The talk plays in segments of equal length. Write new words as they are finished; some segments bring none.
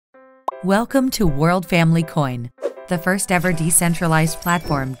Welcome to World Family Coin, the first ever decentralized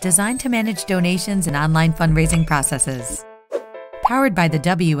platform designed to manage donations and online fundraising processes. Powered by the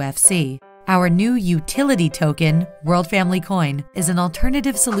WFC, our new utility token, World Family Coin, is an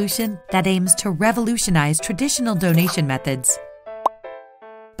alternative solution that aims to revolutionize traditional donation methods.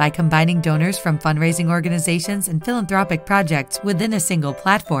 By combining donors from fundraising organizations and philanthropic projects within a single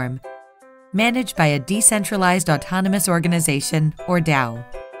platform, managed by a decentralized autonomous organization, or DAO.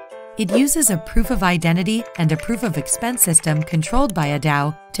 It uses a proof of identity and a proof of expense system controlled by a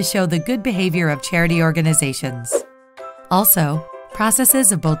DAO to show the good behavior of charity organizations. Also,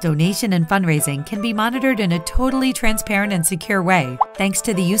 processes of both donation and fundraising can be monitored in a totally transparent and secure way thanks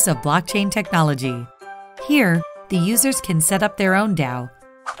to the use of blockchain technology. Here, the users can set up their own DAO,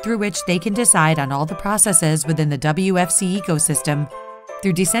 through which they can decide on all the processes within the WFC ecosystem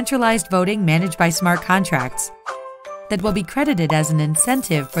through decentralized voting managed by smart contracts that will be credited as an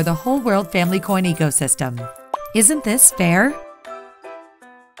incentive for the whole World Family Coin ecosystem. Isn't this fair?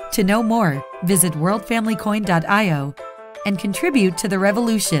 To know more, visit worldfamilycoin.io and contribute to the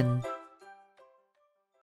revolution.